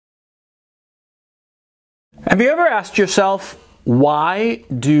Have you ever asked yourself, why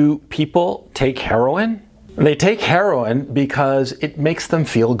do people take heroin? They take heroin because it makes them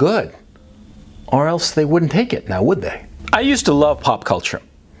feel good, or else they wouldn't take it, now would they? I used to love pop culture.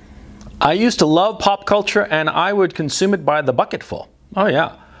 And I would consume it by the bucketful. Oh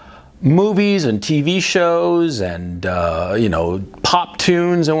yeah. Movies and TV shows and, pop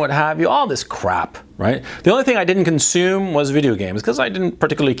tunes and what have you, all this crap, right? The only thing I didn't consume was video games because I didn't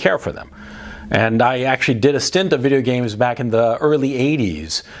particularly care for them. And I actually did a stint of video games back in the early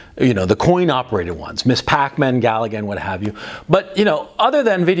 80s, the coin-operated ones, Miss Pac-Man, Galaga, what have you. But, other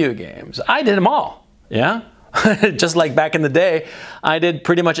than video games, I did them all, yeah? Just like back in the day, I did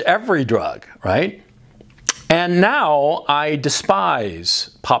pretty much every drug, right? And now I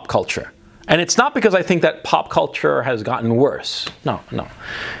despise pop culture. And it's not because I think that pop culture has gotten worse. No.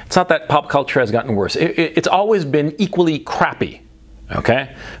 It's not that pop culture has gotten worse. It's always been equally crappy.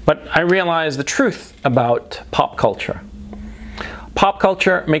 Okay? But I realize the truth about pop culture. Pop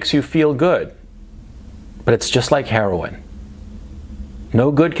culture makes you feel good, but it's just like heroin.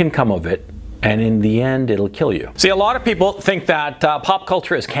 No good can come of it, and in the end, it'll kill you. See, a lot of people think that pop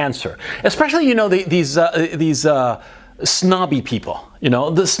culture is cancer, especially, these snobby people.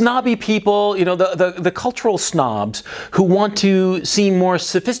 The snobby people, the cultural snobs who want to seem more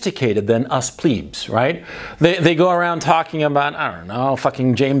sophisticated than us plebes, right? They go around talking about, I don't know,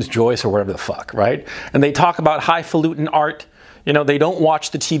 fucking James Joyce or whatever the fuck, right? And they talk about highfalutin art. They don't watch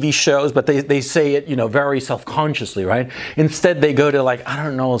the TV shows, but they say it, very self-consciously, right? Instead, they go to, like, I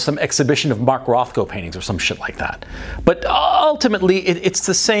don't know, some exhibition of Mark Rothko paintings or some shit like that. But ultimately, it's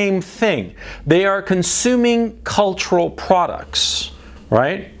the same thing. They are consuming cultural products,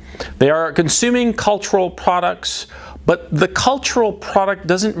 right? They are consuming cultural products, but the cultural product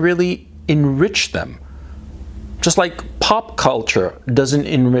doesn't really enrich them. Just like pop culture doesn't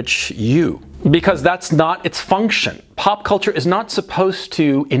enrich you. Because that's not its function. Pop culture is not supposed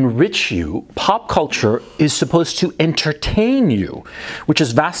to enrich you. Pop culture is supposed to entertain you, which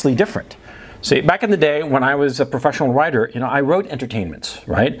is vastly different. See, back in the day when I was a professional writer, I wrote entertainments,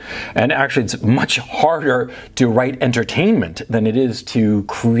 right? And actually it's much harder to write entertainment than it is to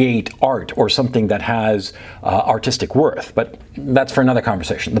create art or something that has artistic worth. But that's for another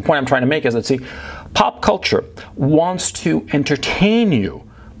conversation. The point I'm trying to make is that, see, pop culture wants to entertain you,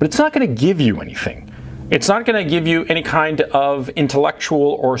 but it's not going to give you anything. It's not going to give you any kind of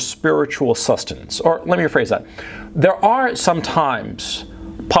intellectual or spiritual sustenance. Or let me rephrase that. There are sometimes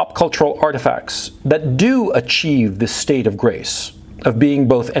pop cultural artifacts that do achieve this state of grace, of being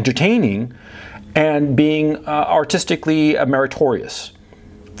both entertaining and being artistically meritorious.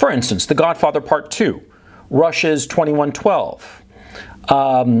 For instance, The Godfather Part 2, Rush's 2112,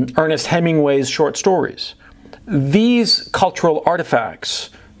 Ernest Hemingway's short stories. These cultural artifacts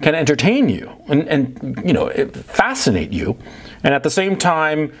can entertain you and fascinate you, and at the same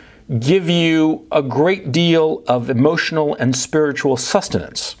time give you a great deal of emotional and spiritual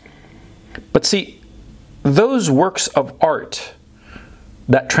sustenance. But see, those works of art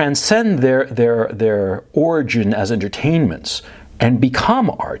that transcend their origin as entertainments and become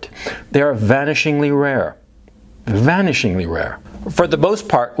art, they are vanishingly rare. Vanishingly rare. For the most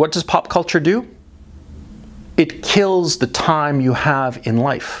part, what does pop culture do? It kills the time you have in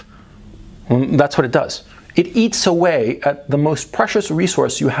life. That's what it does. It eats away at the most precious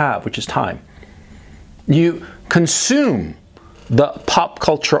resource you have, which is time. You consume the pop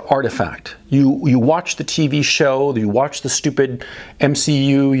culture artifact. You watch the TV show, you watch the stupid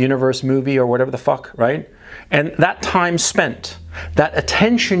MCU universe movie or whatever the fuck, right? And that time spent, that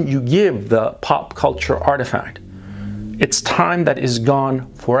attention you give the pop culture artifact, it's time that is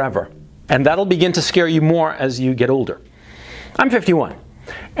gone forever. And that'll begin to scare you more as you get older. I'm 51.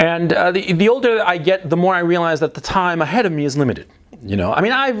 And the older I get, the more I realize that the time ahead of me is limited.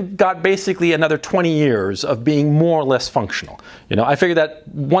 I've got basically another 20 years of being more or less functional. I figure that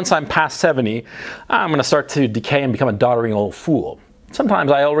once I'm past 70, I'm going to start to decay and become a doddering old fool.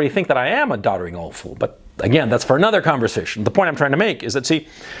 Sometimes I already think that I am a doddering old fool, but again, that's for another conversation. The point I'm trying to make is that, see,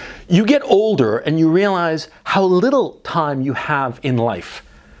 you get older and you realize how little time you have in life.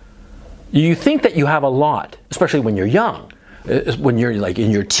 You think that you have a lot, especially when you're young. When you're like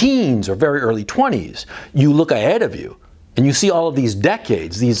in your teens or very early 20s, you look ahead of you and you see all of these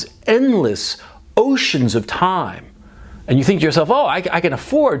decades, these endless oceans of time. And you think to yourself, oh, I can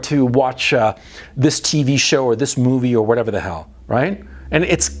afford to watch this TV show or this movie or whatever the hell, right? And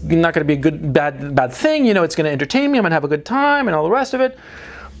it's not going to be a bad thing. It's going to entertain me. I'm going to have a good time and all the rest of it.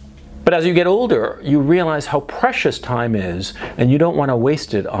 But as you get older, you realize how precious time is, and you don't want to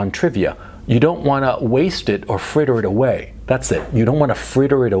waste it on trivia. You don't want to waste it or fritter it away. That's it. You don't want to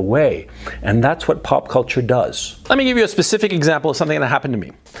fritter it away. And that's what pop culture does. Let me give you a specific example of something that happened to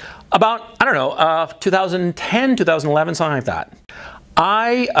me. About, I don't know, 2010, 2011, something like that.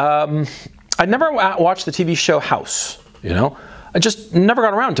 I'd never watched the TV show House, you know? I just never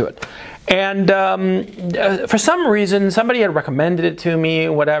got around to it. And for some reason, somebody had recommended it to me,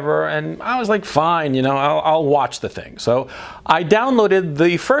 whatever, and I was like, fine, you know, I'll watch the thing. So I downloaded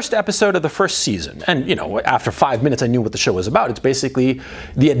the first episode of the first season. And, you know, after 5 minutes, I knew what the show was about. It's basically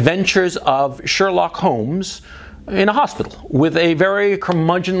the adventures of Sherlock Holmes in a hospital with a very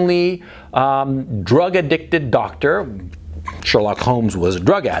curmudgeonly, drug-addicted doctor. Sherlock Holmes was a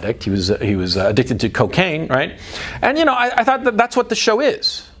drug addict. He was addicted to cocaine, right? And you know, I thought that that's what the show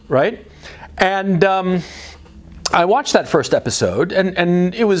is, right? And I watched that first episode,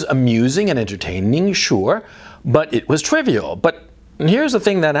 and it was amusing and entertaining, sure, but it was trivial. But here's the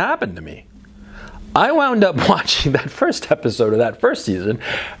thing that happened to me. I wound up watching that first episode of that first season,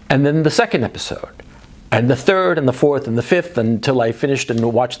 and then the second episode, and the third, and the fourth, and the fifth, until I finished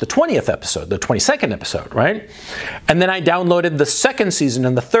and watched the 20th episode, the 22nd episode, right? And then I downloaded the second season,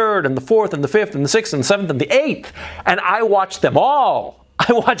 and the third, and the fourth, and the fifth, and the sixth, and the seventh, and the eighth, and I watched them all.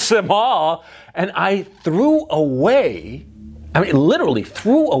 I watched them all, and I threw away, I mean, literally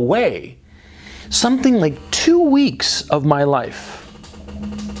threw away something like 2 weeks of my life.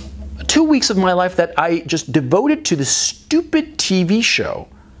 2 weeks of my life that I just devoted to this stupid TV show,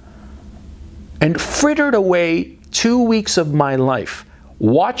 and frittered away 2 weeks of my life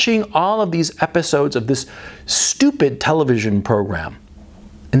watching all of these episodes of this stupid television program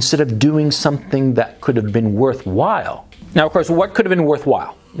instead of doing something that could have been worthwhile. Now, of course, what could have been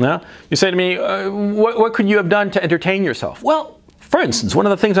worthwhile? Now, you say to me, what could you have done to entertain yourself? Well, for instance, one of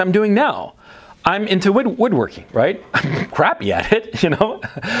the things I'm doing now, I'm into woodworking, right? I'm crappy at it, you know,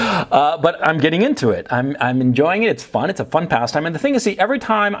 but I'm getting into it. I'm enjoying it. It's fun. It's a fun pastime. And the thing is, see, every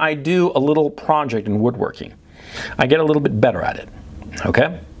time I do a little project in woodworking, I get a little bit better at it,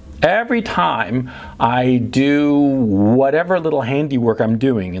 okay? Every time I do whatever little handiwork I'm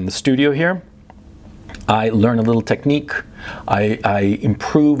doing in the studio here, I learn a little technique. I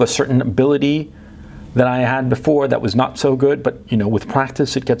improve a certain ability that I had before that was not so good, but you know, with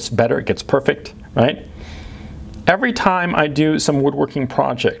practice it gets better, it gets perfect, right? Every time I do some woodworking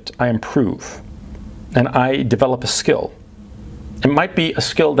project, I improve and I develop a skill. It might be a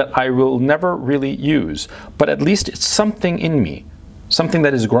skill that I will never really use, but at least it's something in me, something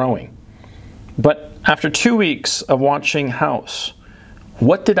that is growing. But after 2 weeks of watching House,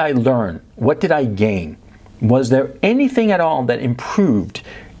 what did I learn? What did I gain? Was there anything at all that improved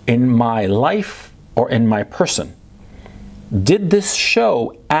in my life or in my person? Did this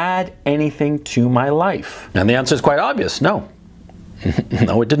show add anything to my life? And the answer is quite obvious, no.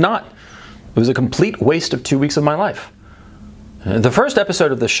 No, it did not. It was a complete waste of 2 weeks of my life. The first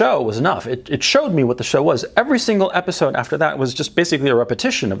episode of the show was enough. It showed me what the show was. Every single episode after that was just basically a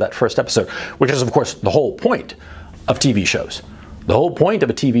repetition of that first episode, which is, of course, the whole point of TV shows. The whole point of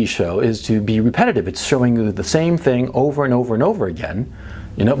a TV show is to be repetitive. It's showing you the same thing over and over and over again,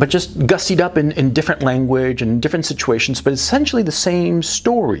 you know, but just gussied up in different language and different situations, but essentially the same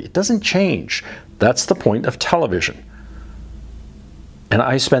story. It doesn't change. That's the point of television. And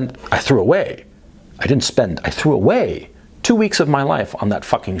I threw away 2 weeks of my life on that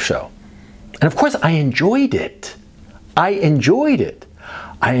fucking show. And of course I enjoyed it. I enjoyed it.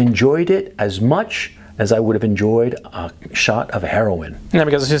 I enjoyed it as much as I would have enjoyed a shot of heroin. Yeah,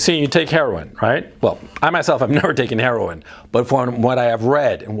 because you see, you take heroin, right? Well, I myself have never taken heroin, but from what I have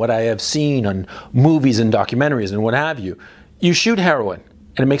read and what I have seen on movies and documentaries and what have you, you shoot heroin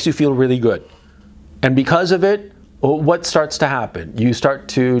and it makes you feel really good. And because of it, well, what starts to happen? You start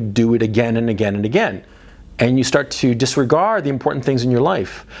to do it again and again and again. And you start to disregard the important things in your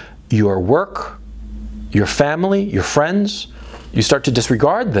life. Your work, your family, your friends. You start to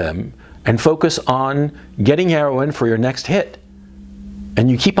disregard them and focus on getting heroin for your next hit. And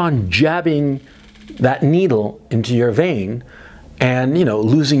you keep on jabbing that needle into your vein and, you know,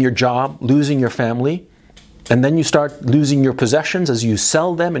 losing your job, losing your family. And then you start losing your possessions as you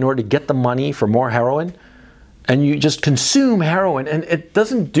sell them in order to get the money for more heroin. And you just consume heroin, and it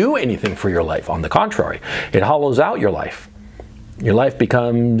doesn't do anything for your life. On the contrary, it hollows out your life. Your life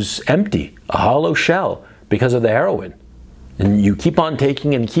becomes empty, a hollow shell, because of the heroin. And you keep on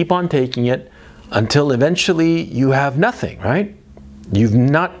taking and keep on taking it until eventually you have nothing, right? You've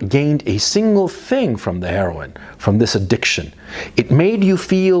not gained a single thing from the heroin, from this addiction. It made you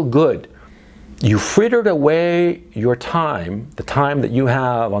feel good. You frittered away your time, the time that you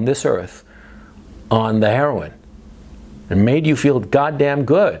have on this earth, on the heroin. It made you feel goddamn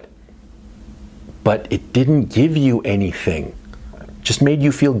good. but it didn't give you anything. Just made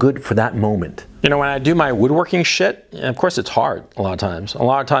you feel good for that moment. You know, when I do my woodworking shit, of course it's hard a lot of times. A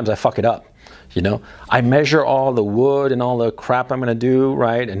lot of times I fuck it up. You know, I measure all the wood and all the crap I'm gonna do,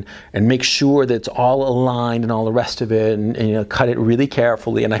 right? And make sure that it's all aligned and all the rest of it, and you know, cut it really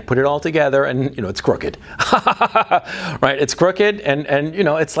carefully, and I put it all together, and you know, it's crooked. Right? It's crooked, and you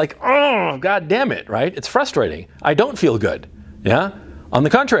know, it's like, oh, god damn it, right? It's frustrating. I don't feel good. Yeah? On the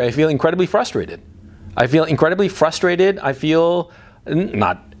contrary, I feel incredibly frustrated. I feel incredibly frustrated. I feel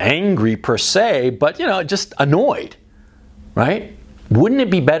not angry per se, but you know, just annoyed. Right? Wouldn't it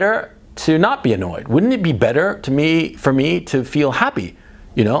be better to not be annoyed? Wouldn't it be better for me to feel happy?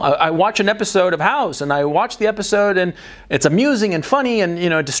 You know, I watch an episode of House, and I watch the episode, and it's amusing and funny and, you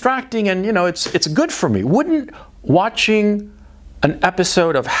know, distracting, and, you know, it's good for me. Wouldn't watching an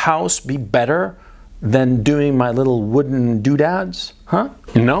episode of House be better than doing my little wooden doodads? Huh?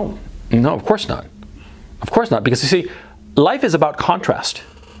 No, of course not. Of course not, because you see, life is about contrast,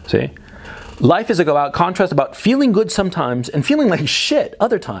 see? Life is about contrast, about feeling good sometimes and feeling like shit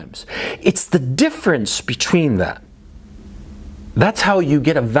other times. It's the difference between that. That's how you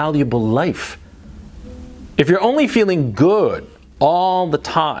get a valuable life. If you're only feeling good all the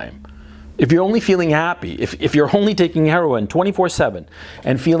time, if you're only feeling happy, if you're only taking heroin 24/7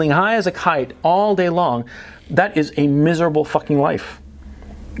 and feeling high as a kite all day long, that is a miserable fucking life.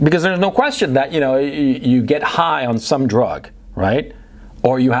 Because there's no question that, you know, you get high on some drug, right?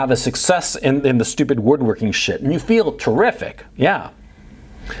 Or you have a success in the stupid woodworking shit, and you feel terrific, yeah.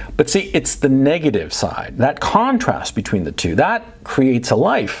 But see, it's the negative side, that contrast between the two, that creates a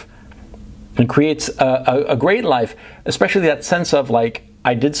life, and creates a great life, especially that sense of like,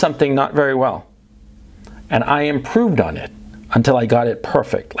 I did something not very well, and I improved on it until I got it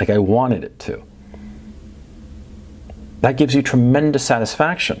perfect, like I wanted it to. That gives you tremendous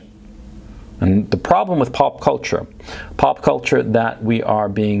satisfaction. And the problem with pop culture that we are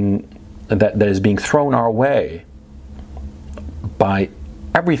that is being thrown our way by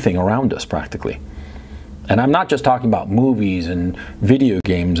everything around us practically. And I'm not just talking about movies and video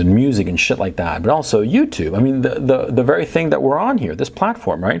games and music and shit like that, but also YouTube. I mean, the very thing that we're on here, this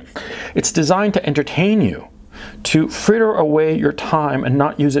platform, right? It's designed to entertain you, to fritter away your time and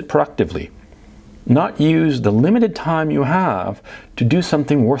not use it productively. Not use the limited time you have to do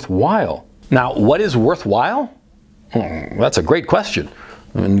something worthwhile. Now, what is worthwhile? That's a great question.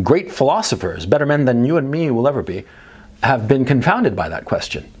 And great philosophers, better men than you and me will ever be, have been confounded by that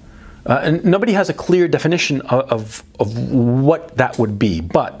question. And nobody has a clear definition of what that would be,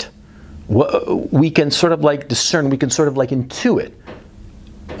 but we can sort of like discern, we can sort of like intuit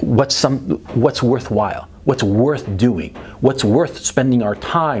what's worthwhile, what's worth doing, what's worth spending our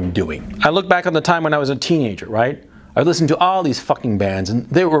time doing. I look back on the time when I was a teenager, right? I listened to all these fucking bands, and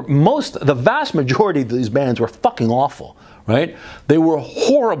the vast majority of these bands were fucking awful, right? They were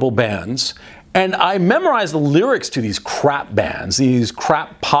horrible bands, and I memorized the lyrics to these crap bands, these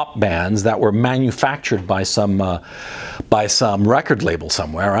crap pop bands that were manufactured by some record label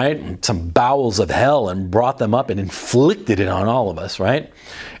somewhere, right? Some bowels of hell, and brought them up and inflicted it on all of us, right?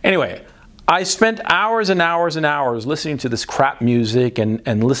 Anyway, I spent hours and hours and hours listening to this crap music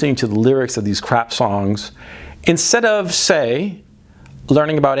and listening to the lyrics of these crap songs, instead of, say,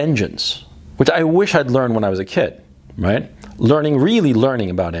 learning about engines, which I wish I'd learned when I was a kid, right? Really learning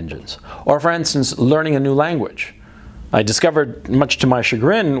about engines. Or, for instance, learning a new language. I discovered, much to my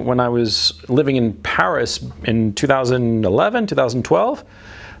chagrin, when I was living in Paris in 2011, 2012,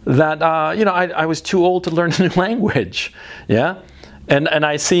 that, you know, I was too old to learn a new language, yeah? And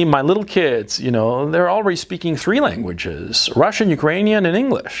I see my little kids, you know, they're already speaking 3 languages, Russian, Ukrainian, and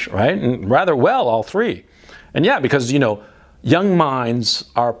English, right? And rather well, all 3. And yeah, because, you know, young minds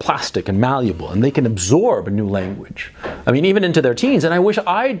are plastic and malleable, and they can absorb a new language. I mean, even into their teens. And I wish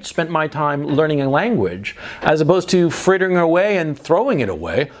I'd spent my time learning a language as opposed to frittering away and throwing it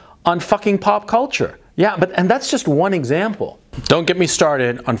away on fucking pop culture. Yeah, and that's just one example. Don't get me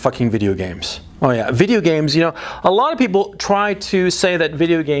started on fucking video games. Oh yeah, video games, you know, a lot of people try to say that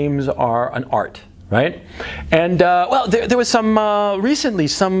video games are an art. Right? And, well, there was recently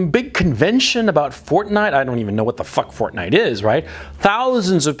some big convention about Fortnite. I don't even know what the fuck Fortnite is, right?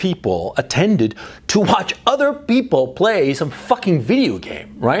 Thousands of people attended to watch other people play some fucking video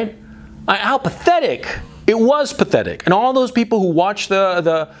game, right? How pathetic. It was pathetic. And all those people who watched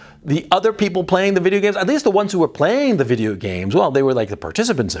the other people playing the video games, at least the ones who were playing the video games, well, they were like the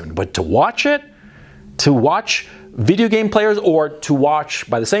participants in it. But to watch it, to watch video game players, or to watch,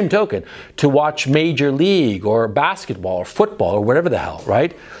 by the same token, to watch Major League or basketball or football or whatever the hell,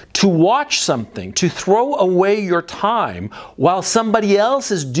 right? To watch something, to throw away your time while somebody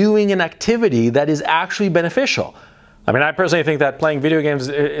else is doing an activity that is actually beneficial. I mean, I personally think that playing video games,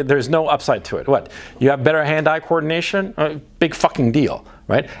 there's no upside to it. What? You have better hand-eye coordination? Big fucking deal,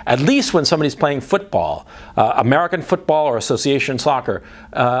 right? At least when somebody's playing football, American football or association soccer,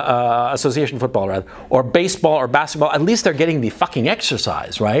 association football rather, or baseball or basketball, at least they're getting the fucking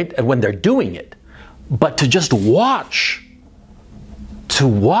exercise, right? And when they're doing it. But to just watch,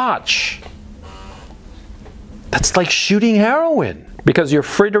 that's like shooting heroin, because you're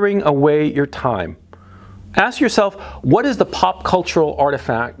frittering away your time. Ask yourself, what is the pop cultural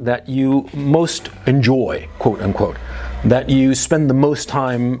artifact that you most enjoy, quote unquote, that you spend the most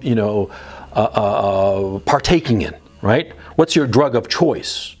time, partaking in, right? What's your drug of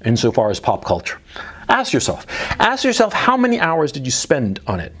choice insofar as pop culture? Ask yourself how many hours did you spend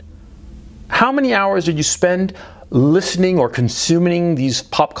on it? How many hours did you spend listening or consuming these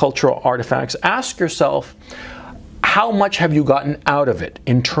pop cultural artifacts? Ask yourself, how much have you gotten out of it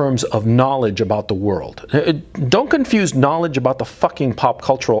in terms of knowledge about the world? Don't confuse knowledge about the fucking pop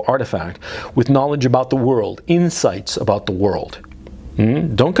cultural artifact with knowledge about the world, insights about the world.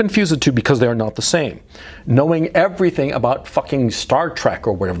 Don't confuse the two, because they are not the same. Knowing everything about fucking Star Trek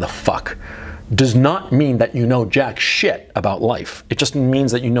or whatever the fuck does not mean that you know jack shit about life. It just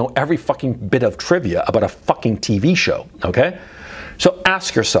means that you know every fucking bit of trivia about a fucking TV show, okay? So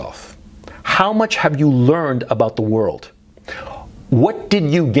ask yourself, how much have you learned about the world? What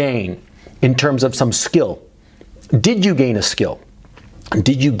did you gain in terms of some skill? Did you gain a skill?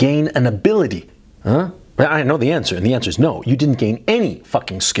 Did you gain an ability? I know the answer, and the answer is no. You didn't gain any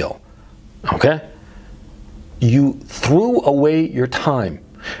fucking skill, okay? You threw away your time.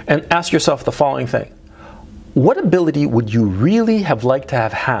 And ask yourself the following thing. What ability would you really have liked to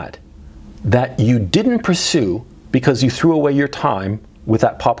have had that you didn't pursue because you threw away your time with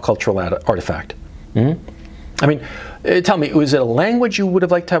that pop cultural artifact? I mean, tell me, was it a language you would have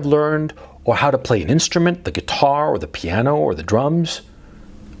liked to have learned, or how to play an instrument, the guitar or the piano or the drums?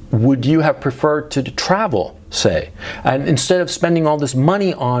 Would you have preferred to travel, say, and instead of spending all this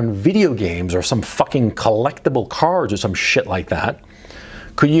money on video games or some fucking collectible cards or some shit like that,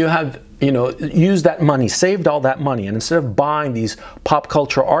 could you have, used that money, saved all that money, and instead of buying these pop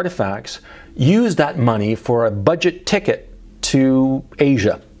culture artifacts, use that money for a budget ticket to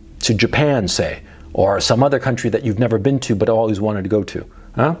Asia, to Japan, say, or some other country that you've never been to but always wanted to go to?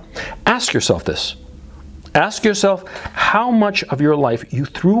 Ask yourself this. Ask yourself how much of your life you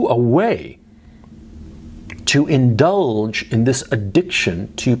threw away to indulge in this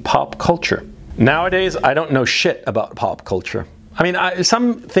addiction to pop culture. Nowadays, I don't know shit about pop culture. I mean,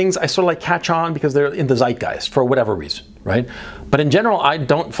 some things I sort of like catch on because they're in the zeitgeist for whatever reason, right? But in general, I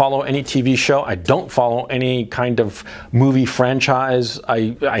don't follow any TV show. I don't follow any kind of movie franchise.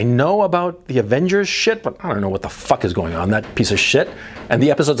 I know about the Avengers shit, but I don't know what the fuck is going on, that piece of shit. And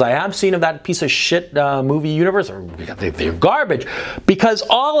the episodes I have seen of that piece of shit movie universe, they're garbage, because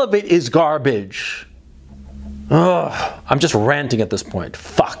all of it is garbage. Ugh, I'm just ranting at this point.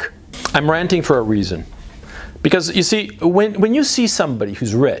 Fuck. I'm ranting for a reason. Because you see, when you see somebody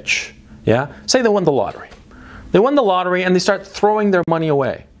who's rich, yeah, say they won the lottery. They won the lottery and they start throwing their money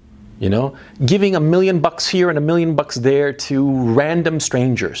away, giving $1 million here and $1 million there to random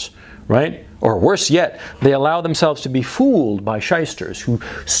strangers, right? Or worse yet, they allow themselves to be fooled by shysters who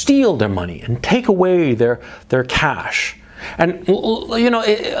steal their money and take away their cash. And,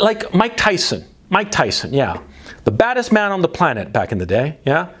 like Mike Tyson, yeah, the baddest man on the planet back in the day,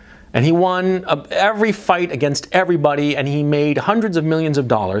 yeah? And he won every fight against everybody, and he made hundreds of millions of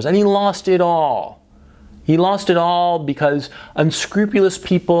dollars, and he lost it all. He lost it all because unscrupulous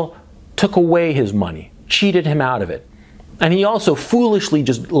people took away his money, cheated him out of it. And he also foolishly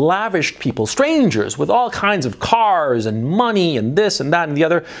just lavished people, strangers, with all kinds of cars and money and this and that and the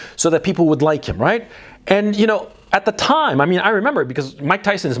other, so that people would like him, right? And, at the time, I mean, I remember, because Mike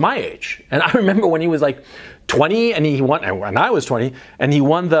Tyson is my age, and I remember when he was like 20 and he won, and I was 20, and he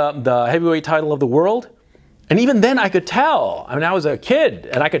won the heavyweight title of the world. And even then I could tell, I mean, I was a kid,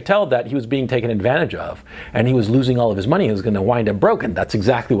 and I could tell that he was being taken advantage of, and he was losing all of his money. He was going to wind up broke, and that's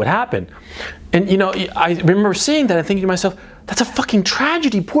exactly what happened. And, I remember seeing that and thinking to myself, that's a fucking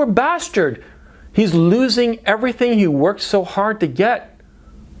tragedy, poor bastard. He's losing everything he worked so hard to get.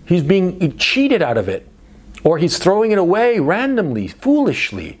 He's being cheated out of it. Or he's throwing it away randomly,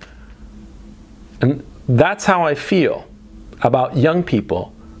 foolishly. And that's how I feel about young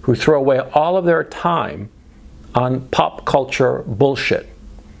people who throw away all of their time on pop culture bullshit.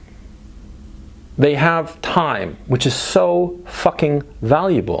 They have time, which is so fucking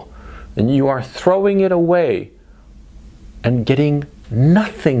valuable, and you are throwing it away and getting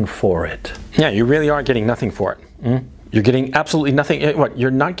nothing for it. Yeah, you really are getting nothing for it. You're getting absolutely nothing. What?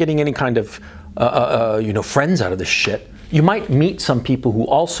 You're not getting any kind of friends out of this shit. You might meet some people who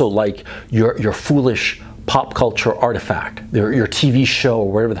also like your foolish pop culture artifact, your TV show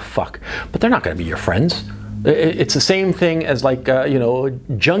or whatever the fuck, but they're not going to be your friends. It's the same thing as like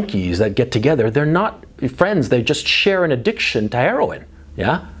junkies that get together. They're not friends. They just share an addiction to heroin.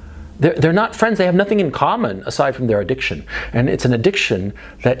 Yeah, they're not friends. They have nothing in common aside from their addiction, and it's an addiction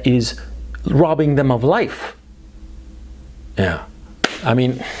that is robbing them of life. Yeah, I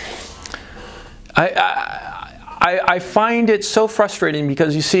mean, I find it so frustrating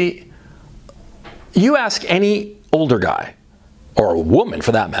because you see, you ask any older guy, or a woman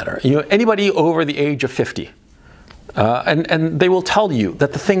for that matter, anybody over the age of 50, and they will tell you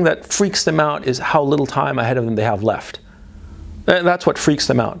that the thing that freaks them out is how little time ahead of them they have left. That's what freaks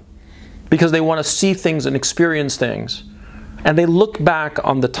them out, because they want to see things and experience things, and they look back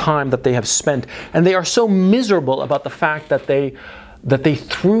on the time that they have spent, and they are so miserable about the fact that they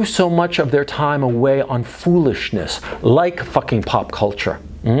threw so much of their time away on foolishness, like fucking pop culture,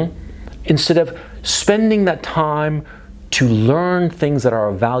 instead of spending that time to learn things that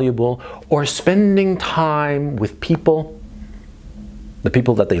are valuable, or spending time with people, the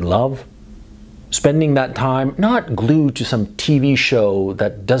people that they love, spending that time not glued to some TV show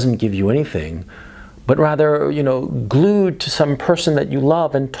that doesn't give you anything, but rather, glued to some person that you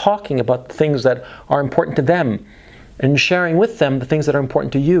love and talking about the things that are important to them and sharing with them the things that are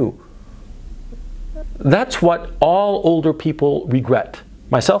important to you. That's what all older people regret,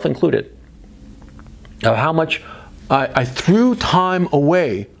 myself included, of how much I threw time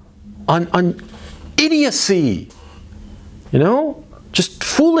away on idiocy, just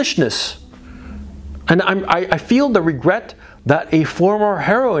foolishness. And I feel the regret that a former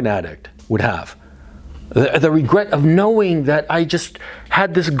heroin addict would have. The regret of knowing that I just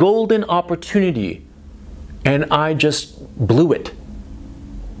had this golden opportunity and I just blew it.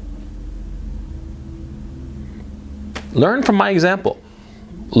 Learn from my example.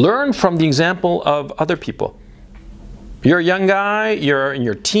 Learn from the example of other people. You're a young guy, you're in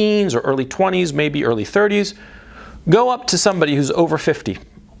your teens or early 20s, maybe early 30s. Go up to somebody who's over 50.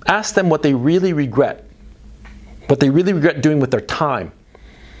 Ask them what they really regret doing with their time.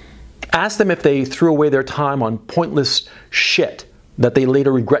 Ask them if they threw away their time on pointless shit that they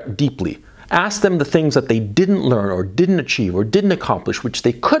later regret deeply. Ask them the things that they didn't learn or didn't achieve or didn't accomplish, which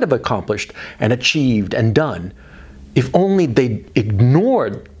they could have accomplished and achieved and done if only they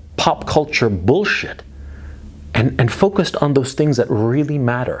ignored pop culture bullshit and focused on those things that really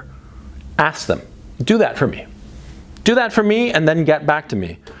matter. Ask them. Do that for me. Do that for me and then get back to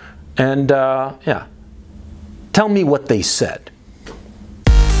me. And yeah, tell me what they said.